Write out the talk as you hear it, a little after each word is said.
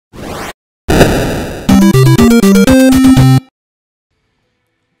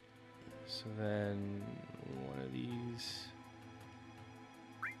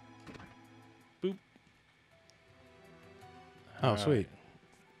Oh, sweet.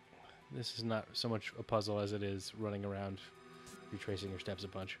 This is not so much a puzzle as it is running around retracing your steps a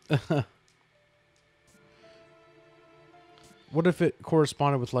bunch. What if it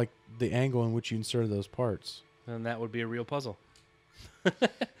corresponded with like the angle in which you inserted those parts? Then that would be a real puzzle. Oh,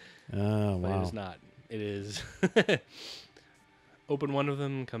 But wow. it is not. It is open one of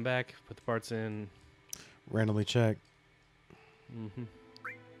them, come back, put the parts in. Randomly check. Mm-hmm.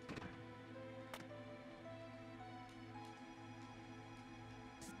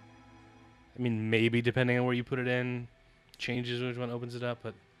 I mean, maybe depending on where you put it in, changes which one opens it up,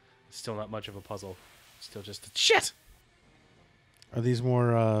 but it's still not much of a puzzle. It's still just shit. Are these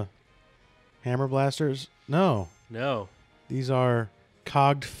more hammer blasters? No. No. These are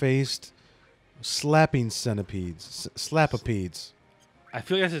cogged-faced slapping centipedes. Slapopedes. I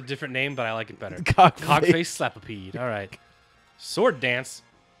feel like that's a different name, but I like it better. Cogface. Cogface Slapapede. All right. Sword Dance.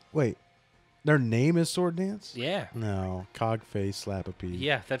 Wait. Their name is Sword Dance? Yeah. No. Cogface Slapapede.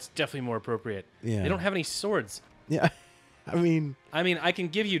 Yeah, that's definitely more appropriate. Yeah. They don't have any swords. Yeah. I mean, I can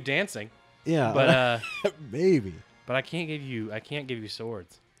give you dancing, yeah. but maybe. but I can't give you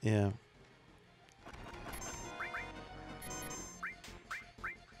swords. Yeah.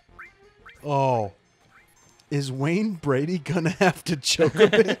 Oh. Is Wayne Brady gonna have to choke a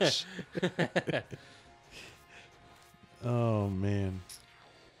bitch? Oh, man.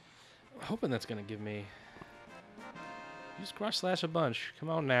 I'm hoping that's gonna give me. Use cross slash a bunch. Come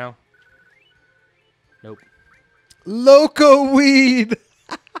on now. Nope. Loco weed!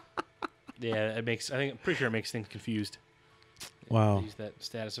 Yeah, it makes. I'm pretty sure it makes things confused. Wow. Use that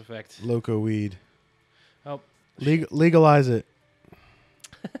status effect. Loco weed. Oh. Legalize it.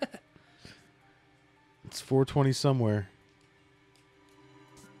 It's 420 somewhere.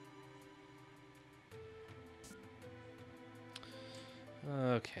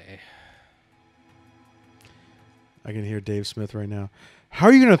 Okay. I can hear Dave Smith right now. How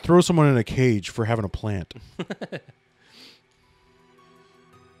are you going to throw someone in a cage for having a plant?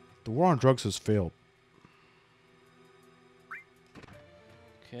 The war on drugs has failed.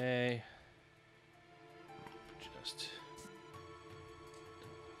 Okay. Just.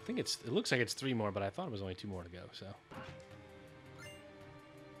 I think it looks like it's 3 more, but I thought it was only 2 more to go, so.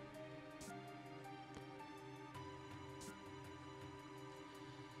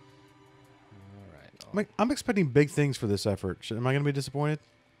 All right. I'm expecting big things for this effort. Am I going to be disappointed?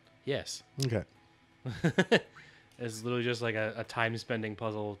 Yes. Okay. It's literally just like a time-spending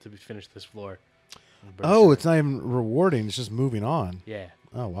puzzle to finish this floor. Oh, it's not even rewarding. It's just moving on. Yeah.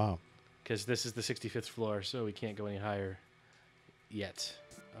 Oh, wow. Because this is the 65th floor, so we can't go any higher yet.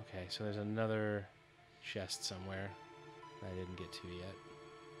 Okay, so there's another chest somewhere that I didn't get to yet.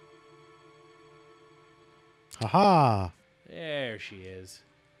 Haha. There she is.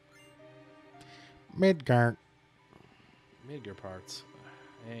 Midgard. Midgar parts.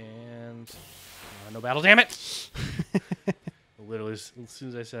 And no battle, damn it! Literally, as soon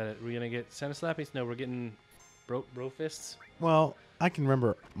as I said it, we're gonna get Santa Slappies? No, we're getting bro fists? Well, I can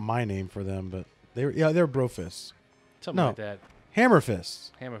remember my name for them, but they're bro fists. Something No. like that. Hammer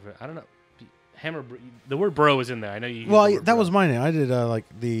fists. Hammer fist. I don't know. The word bro is in there. I know you use Well, the word that bro. was my name. I did like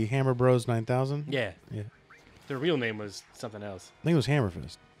the Hammer Bros 9000. Yeah. Yeah. Their real name was something else. I think it was Hammer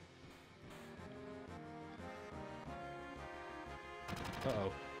Fist.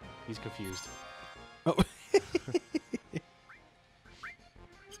 Uh-oh. He's confused. Oh.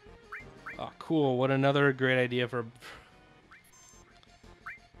 Oh, cool. What another great idea for...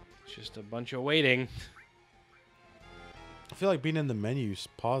 Just a bunch of waiting. I feel like being in the menu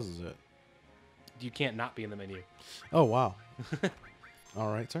pauses it. You can't not be in the menu. Oh, wow.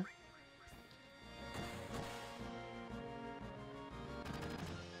 All right, sir.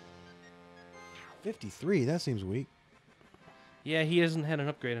 $53. That seems weak. Yeah, he hasn't had an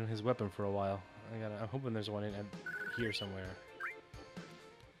upgrade on his weapon for a while. I'm hoping there's one in here somewhere.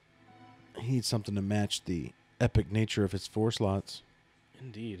 He needs something to match the epic nature of his 4 slots.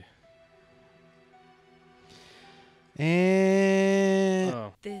 Indeed. And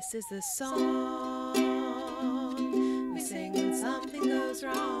Oh. This is the song we sing when something goes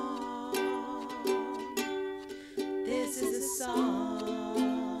wrong. This is the song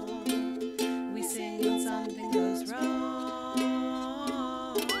we sing when something goes wrong.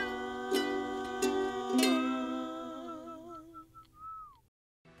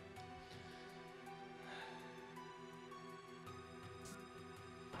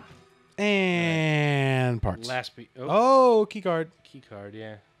 and parts. Last beat. Oh, key card. Key card,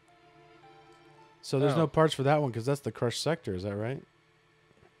 yeah. So there's Oh. no parts for that one because that's the crushed sector. Is that right?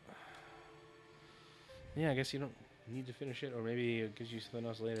 Yeah, I guess you don't need to finish it, or maybe it gives you something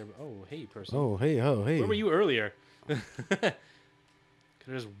else later. Oh, hey, person. Oh, hey, oh, hey. Where were you earlier?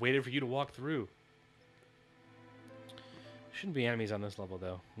 They're just waiting for you to walk through. Shouldn't be enemies on this level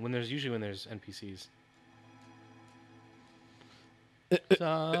though. When there's NPCs.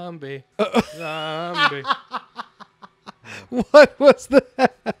 Zombie. Zombie. What was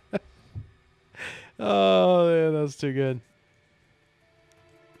that? Oh, man, that was too good.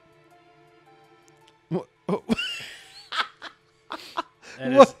 That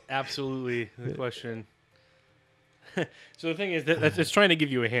What? is absolutely the question. So the thing is that it's trying to give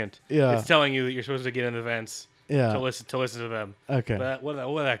you a hint. Yeah. It's telling you that you're supposed to get in the vents Yeah. to listen to them. Okay. But what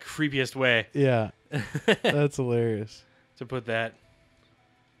a creepiest way Yeah. That's hilarious. to put that.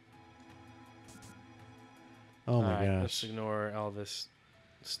 Oh All my right, let's gosh. ignore all this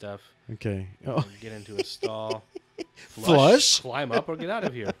stuff. Okay. Oh. And get into a stall. Flush? Climb up or get out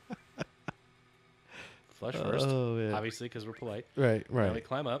of here. Flush first. Oh, man. Obviously, because we're polite. Right. Now we Right.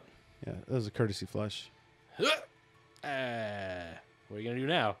 climb up. Yeah. That was a courtesy flush. What are you going to do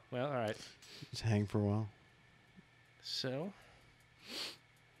now? Well, all right. Just hang for a while. So,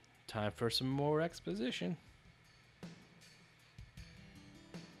 time for some more exposition.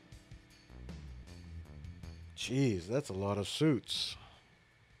 Jeez, that's a lot of suits.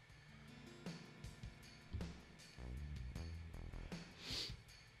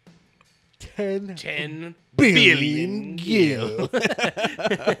 $10 10 billion billion gil.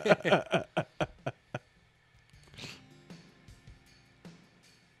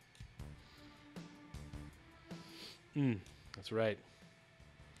 That's right.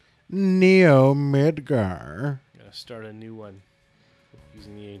 Neo Midgar. Gotta start a new one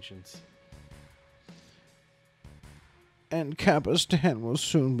using the ancients. And Kapistan will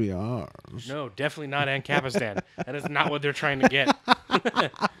soon be ours. No, definitely not Ancapistan. That is not what they're trying to get.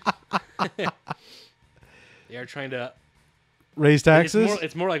 They are trying to Raise taxes?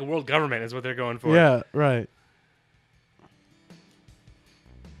 It's more like world government is what they're going for. Yeah, right.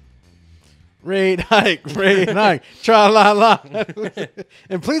 Rate hike, tra la la.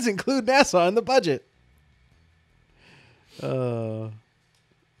 And please include NASA in the budget. Oh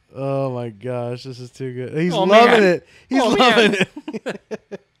my gosh, this is too good. He's Oh, loving man. it. He's Oh, loving man.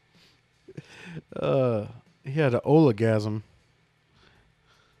 it. He had an oligasm.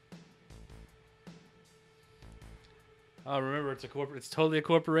 Oh, remember, it's totally a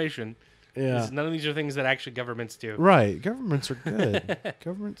corporation. Yeah. None of these are things that actually governments do. Right. Governments are good.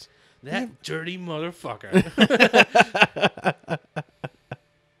 Governments. That dirty motherfucker.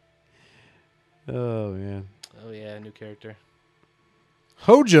 Oh, man. Oh, yeah, new character.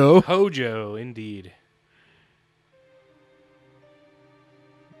 Hojo. Hojo, indeed.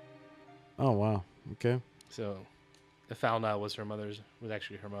 Oh, wow. Okay. So, the Falna was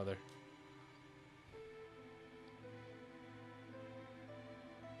actually her mother.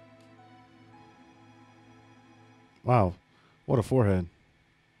 Wow. What a forehead.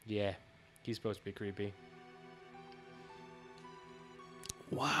 Yeah, he's supposed to be creepy.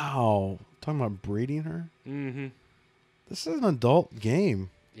 Wow. Talking about breeding her? Mm-hmm. This is an adult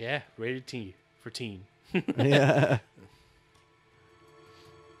game. Yeah, rated T for teen. Yeah.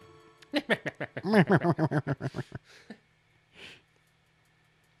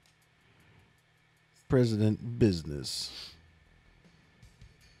 President Business.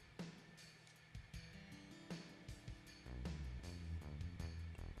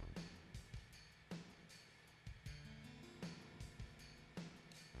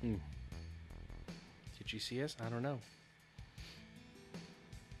 Did you see us? I don't know.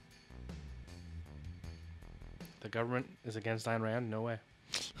 The government is against Ayn Rand? No way.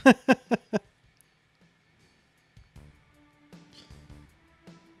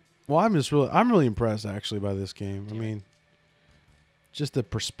 Well, I'm really impressed actually by this game. I mean, just the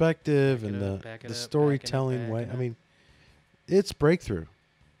perspective and the storytelling way. I mean, it's breakthrough.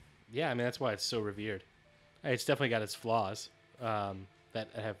 Yeah, I mean, that's why it's so revered. It's definitely got its flaws that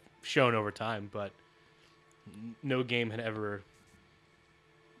have shown over time, but no game had ever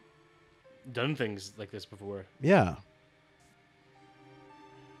done things like this before. Yeah.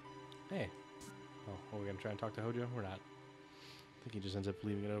 Hey. Oh, are we going to try and talk to Hojo? We're not. I think he just ends up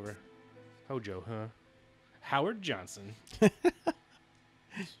leaving it over. Hojo, huh? Howard Johnson. That's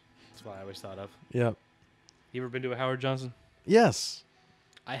what I always thought of. Yep. You ever been to a Howard Johnson? Yes.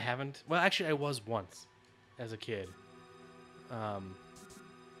 I haven't. Well, actually, I was once as a kid. But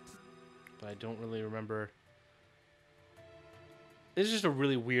I don't really remember. This is just a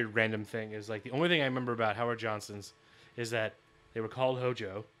really weird random thing. Is like the only thing I remember about Howard Johnson's is that they were called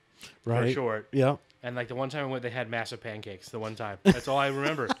Hojo Right. for short. Yeah. And like the one time I went, they had massive pancakes. The one time. That's all I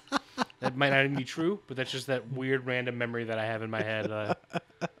remember. That might not even be true, but that's just that weird random memory that I have in my head.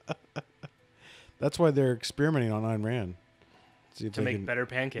 That's why they're experimenting on Ayn Rand. See if to they make can- better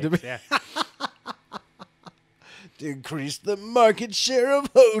pancakes. Yeah. to increase the market share of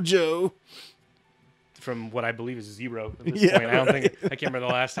Hojo. From what I believe is 0 at this Yeah, point. I don't think I can't remember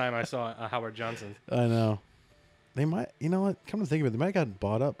the last time I saw Howard Johnson. I know. They might, you know what? Come to think of it, they might have gotten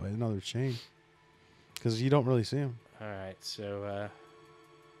bought up by another chain. Because you don't really see them. All right, so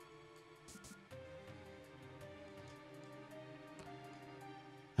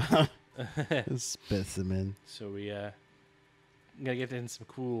Specimen. so we gotta get in some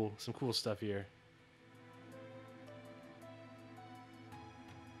cool stuff here.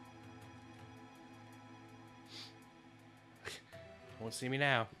 Won't see me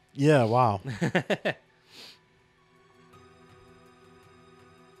now. Yeah, wow.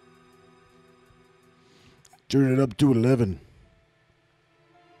 Turn it up to 11.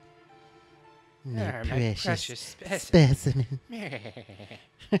 Ah, my precious specimen.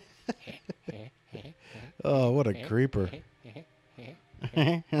 Oh, what a creeper.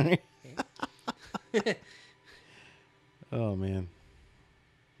 Oh, man.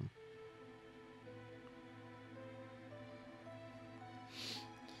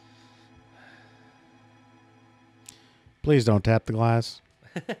 Please don't tap the glass.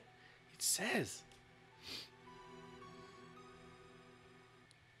 It says.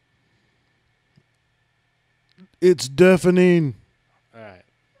 It's deafening. All right.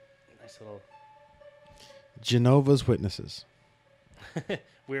 Nice little. Jenova's witnesses.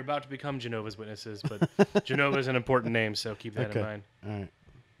 We're about to become Jenova's witnesses, but Jenova is an important name, so keep that in mind. All right.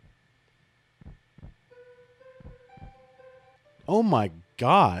 Oh my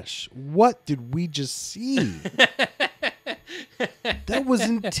gosh. What did we just see? That was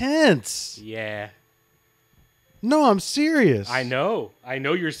intense. Yeah. No, I'm serious. I know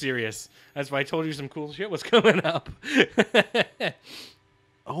you're serious. That's why I told you some cool shit was coming up.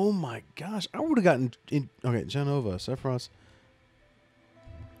 Oh my gosh. I would have gotten in. Okay, Jenova, Sephiroth.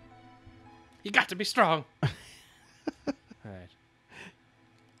 You got to be strong. All right.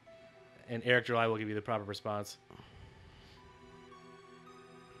 And Eric July will give you the proper response.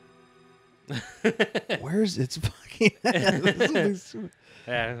 Where's its fucking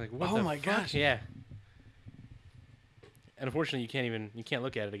Yeah, like what Oh the my fuck? gosh. Yeah. And unfortunately, you can't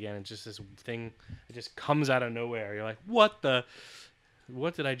look at it again. It's just this thing that just comes out of nowhere. You're like, what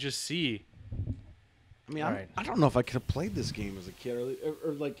did I just see? I mean, All right. I don't know if I could have played this game as a kid,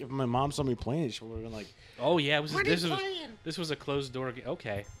 or like if my mom saw me playing it, she would have been like, Oh yeah, it was What are you playing? this was a closed door game.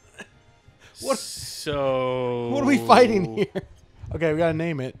 Okay. What- So "What are we fighting here?" Okay, we gotta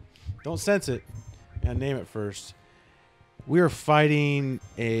name it. Don't sense it. Gotta name it first. We are fighting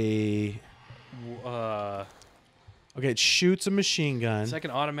a. Okay, it shoots a machine gun. It's like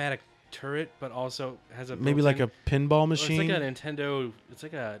an automatic turret, but also has a Maybe like a built-in- pinball Well, machine. It's like a Nintendo. It's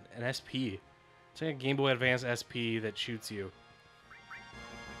like an SP. It's like a Game Boy Advance SP that shoots you.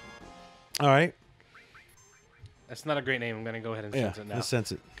 All right. That's not a great name. I'm gonna go ahead and Yeah, sense it now let's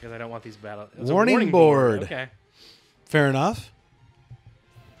sense it. because I don't want these battle. It's a Warning board. Okay. Fair enough.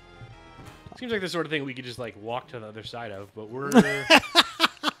 Seems like the sort of thing we could just like walk to the other side of, but we're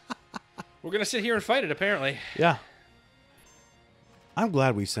we're gonna sit here and fight it. Apparently. Yeah. I'm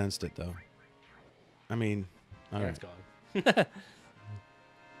glad we sensed it though. I mean, all Yeah, right. it's gone.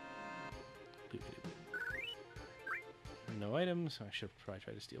 No items. I should probably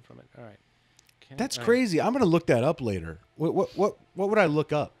try to steal from it. All right. Okay. That's all right. crazy. I'm gonna look that up later. What would I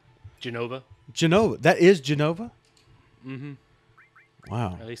look up? Jenova. Jenova. That is Jenova. Mm-hmm.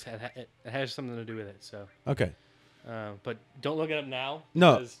 Wow. At least it has something to do with it. So, Okay. but don't look it up now.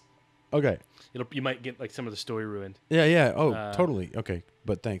 No. because Okay. you might get like some of the story ruined. Yeah. Yeah. Oh, Uh, totally. Okay.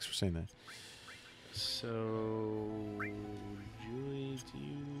 But thanks for saying that. So, Julie, do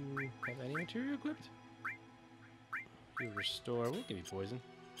you have any material equipped? You restore. We'll give you poison.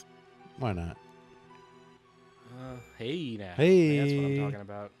 Why not? Hey now. Hey. That's what I'm talking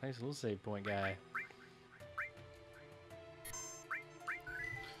about. Nice little save point guy.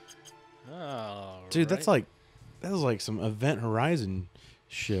 Oh, Dude, that was like some Event Horizon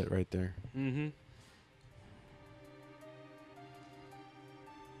shit right there. Mm-hmm.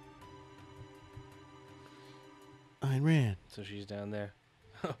 Ayn Rand. So she's down there.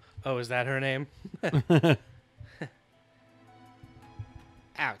 Oh, is that her name?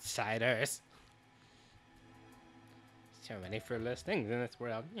 Outsiders. So many frivolous things in this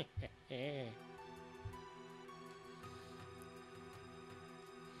world.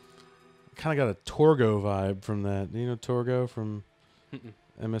 Kind of got a Torgo vibe from that. You know Torgo from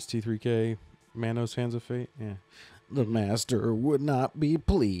MST3K, Manos Hands of Fate? Yeah. The master would not be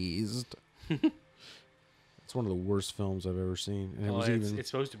pleased. It's one of the worst films I've ever seen. And Well, it's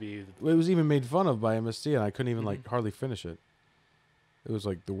supposed to be. it was even made fun of by MST, and I couldn't even like hardly finish it. It was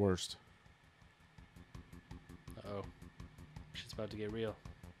like the worst. Uh-oh. Shit's about to get real.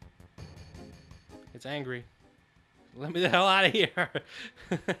 It's angry. Let me the hell out of here.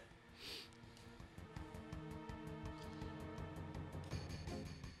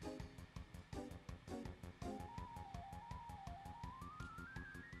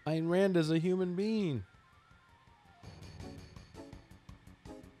 Ayn Rand is a human being.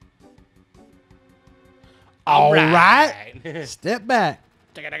 All right. Step back.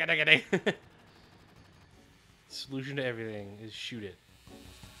 Solution to everything is shoot it.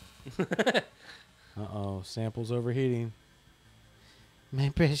 Uh-oh. Sample's overheating. My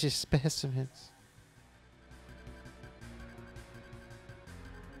precious specimens.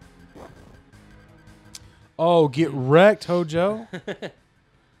 Oh, get wrecked, Hojo.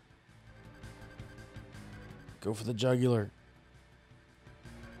 Go for the jugular.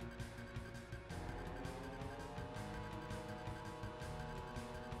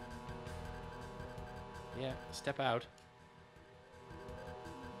 Yeah, step out.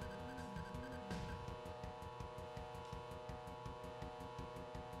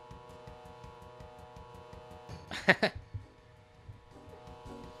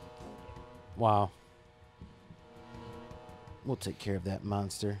 Wow. We'll take care of that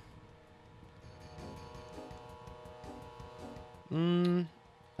monster. I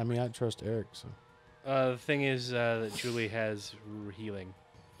mean, I trust Eric, so. The thing is that Julie has healing.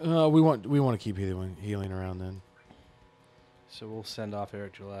 We want to keep healing around then. So we'll send off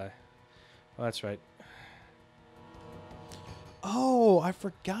Eric July. Oh, that's right. Oh, I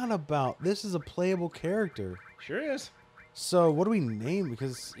forgot about this. Is a playable character. Sure is. So what do we name?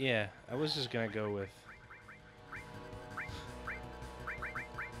 Because Yeah, I was just gonna go with.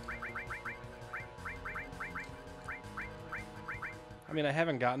 I mean, I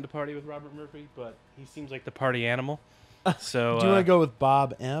haven't gotten to party with Robert Murphy, but he seems like the party animal. So do you want to go with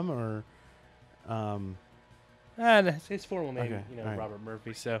Bob M or his formal name, Okay, all right. Robert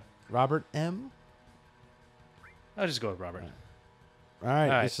Murphy. So Robert M? I'll just go with Robert. All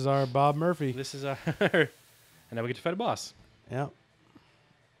right, this is our Bob Murphy. This is our, and now we get to fight a boss. Yeah.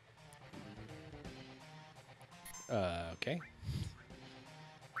 Okay.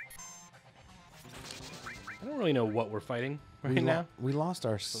 I don't really know what we're fighting right now, We lost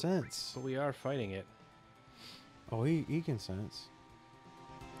our sense. but we are fighting it. Oh, he can sense.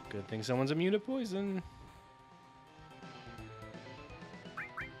 Good thing someone's immune to poison.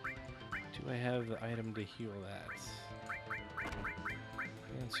 Do I have the item to heal that?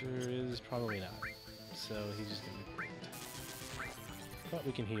 The answer is probably not. So he's just gonna be poisoned. But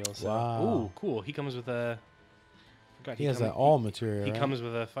we can heal. So. Wow. Ooh, cool. He comes with a. Forgot He has that all material. He right? comes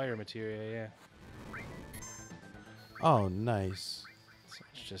with a fire materia. Yeah. Oh, nice. So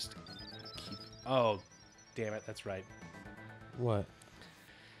let's just keep. Oh, damn it! That's right. What?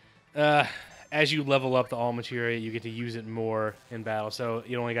 As you level up the all materia, you get to use it more in battle. So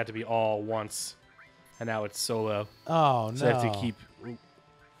you only got to be all once, and now it's solo. Oh no. So I have to keep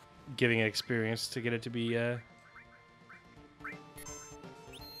giving it experience to get it to be.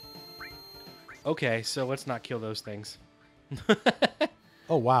 Okay, so let's not kill those things.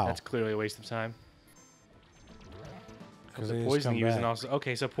 Oh wow. That's clearly a waste of time. Because So poisoning you is also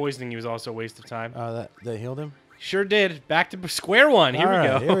okay. So poisoning you is also a waste of time. that healed him. Sure did. Back to square one. Here we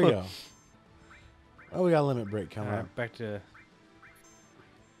go. Here we go. Oh, we got a limit break coming All up. right, back to.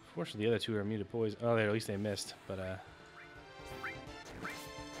 Fortunately, the other two are immune to poison. Oh, at least they missed. But okay,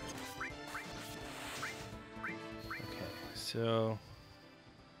 so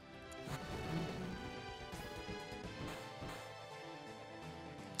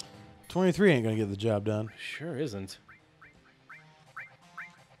 23 ain't gonna get the job done. sure isn't.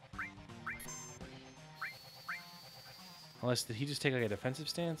 Unless did he just take like a defensive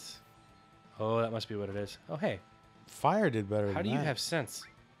stance? Oh, that must be what it is. Oh, hey, Fire did better. how than do you that. have sense?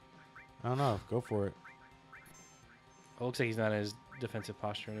 I don't know. Go for it. Oh, looks like he's not in his defensive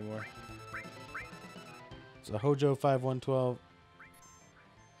posture anymore. It's a Hojo 5112.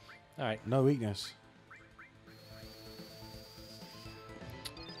 All right. No weakness.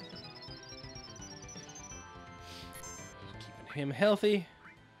 Keeping him healthy.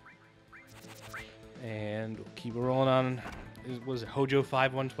 And we'll keep rolling on. Was it Hojo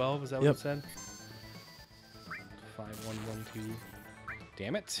 5112? Is that what Yep. it said? 5112.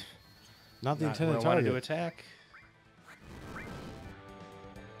 Damn it. Not the Not where intended I wanted to target. attack.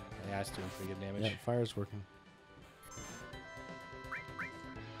 Yeah, it's doing pretty good damage. Yeah, fire's working.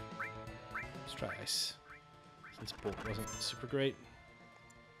 Let's try ice. Since bolt wasn't super great.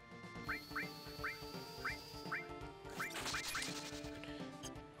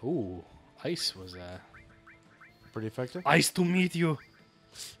 Ooh, ice was Pretty effective. ice to meet you.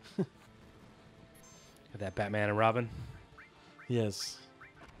 that Batman and Robin, Yes,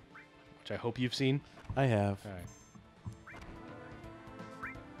 which I hope you've seen. I have. All right.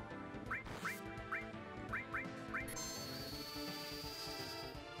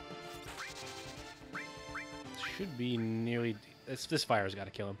 Should be nearly. This fire's got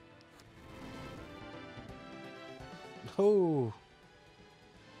to kill him. Oh,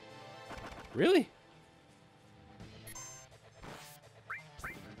 Really?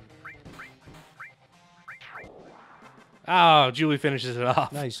 Oh, Julie finishes it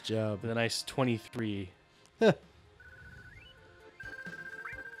off nice job. with a nice 23.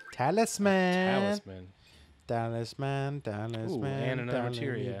 Talisman. Talisman. Talisman. Talisman. and another talisman,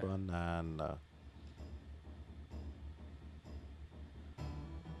 materia. Banana.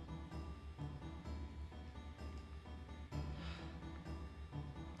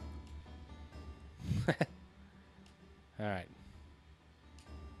 All right.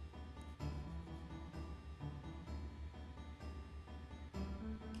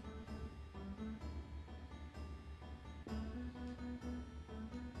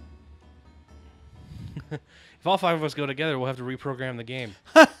 If all 5 of us go together, we'll have to reprogram the game.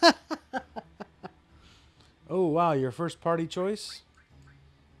 Oh wow, your first party choice?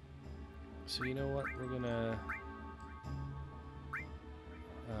 So you know what? We're gonna. Wait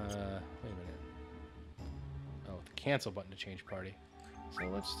a minute. Oh, the cancel button to change party. So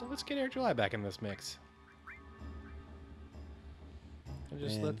let's get Eric July back in this mix. And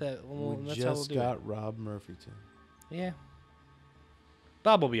just And let that. Well, we that's how we'll just do got Rob Murphyton. it. Yeah.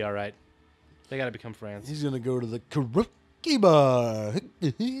 Bob will be all right. They gotta become friends. He's gonna go to the karaoke bar.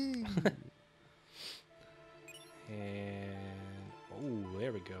 And oh,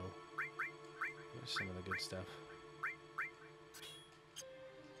 there we go. There's some of the good stuff.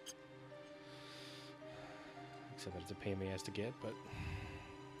 Except that it's a pain in the ass to get, but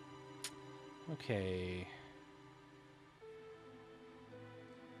okay.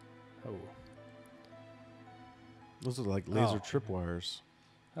 Oh, Those are like laser Oh. tripwires.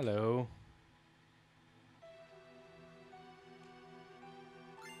 hello.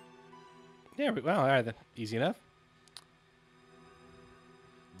 There we go. Well, all right, then. Easy enough.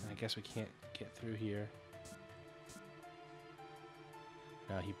 I guess we can't get through here.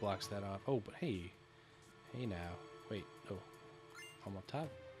 No, he blocks that off. Oh, but hey. Hey now. Wait. Oh. I'm up top.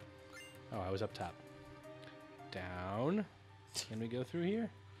 Oh, I was up top. Down. Can we go through here?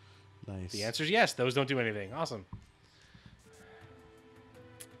 Nice. The answer is yes. Those don't do anything. Awesome.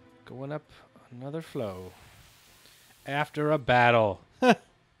 Going up another flow. After a battle.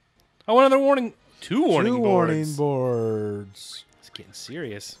 Oh, another warning. Two warning Two boards. warning boards. It's getting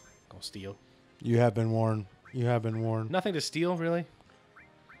serious. Gonna steal. You have been warned. You have been warned. Nothing to steal, really? I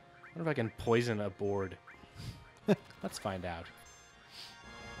wonder if I can poison a board. Let's find out.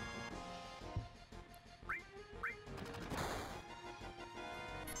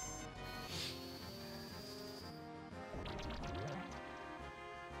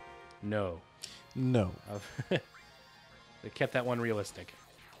 No. No. They kept that one realistic.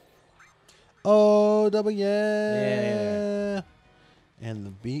 Oh, double yeah. Yeah. And the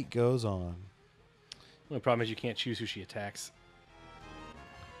beat goes on. The only problem is you can't choose who she attacks.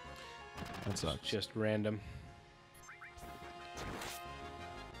 That sucks. It's just random.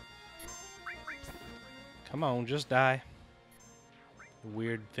 Come on, just die.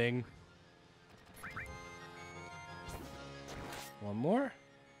 Weird thing. One more.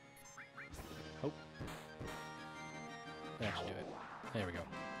 Oh. That should do it. There we go.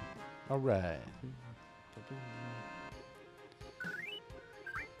 All right.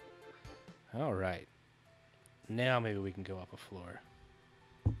 All right. Now maybe we can go up a floor.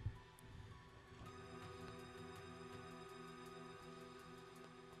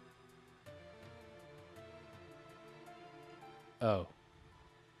 Oh.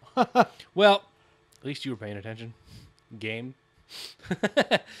 Well, at least you were paying attention. Game.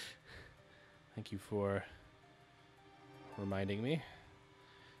 Thank you for reminding me.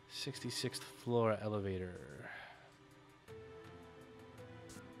 66th floor elevator.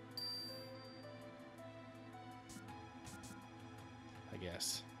 I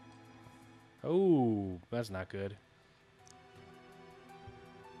guess. Oh, that's not good.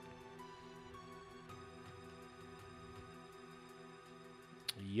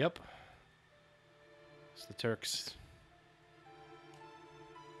 Yep. It's the Turks.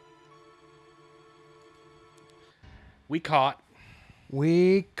 We caught.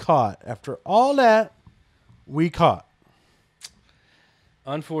 We caught. After all that, we caught.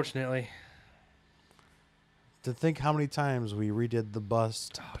 Unfortunately. To think how many times we redid the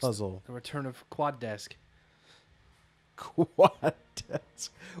bust puzzle. The return of Quad Desk. Quad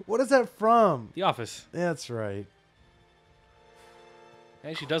desk. What is that from? The Office. That's right.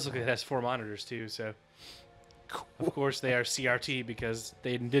 Actually, does look like it has 4 monitors too. So, of course, they are CRT because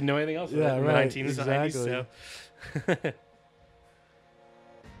they didn't know anything else. Yeah, in the right. 1990s. Exactly. So.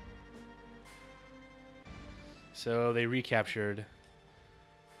 So they recaptured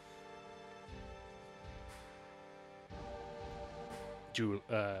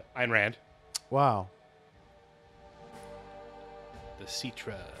Ayn Rand, Wow. the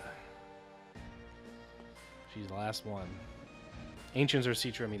Citra. She's the last one. Ancients or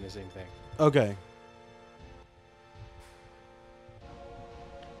Citra mean the same thing. Okay.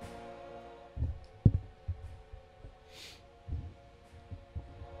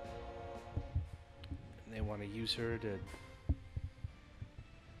 And they want to use her to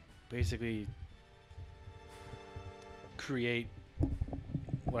basically create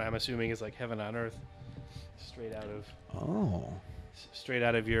what I'm assuming is like heaven on earth, straight out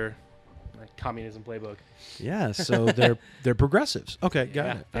of your communism playbook. Yeah, so they're progressives. Okay, got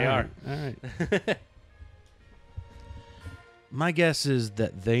Yeah, it. they All are. right, all right. My guess is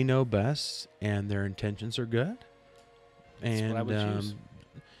that they know best and their intentions are good. That's And what I would choose.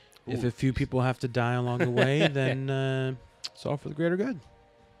 if Ooh. a few people have to die along the way, then it's all for the greater good.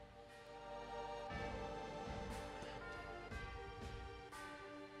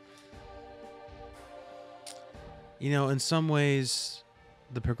 You know, in some ways,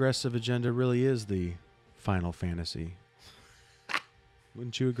 the progressive agenda really is the Final Fantasy.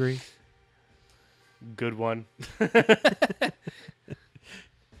 Wouldn't you agree? Good one.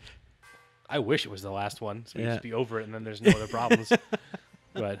 I wish it was the last one, so we Yeah. just be over it, and then there's no other problems.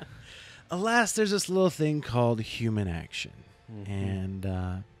 But Alas, there's this little thing called human action. Mhm.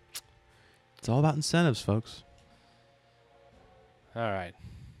 And it's all about incentives, folks. all right,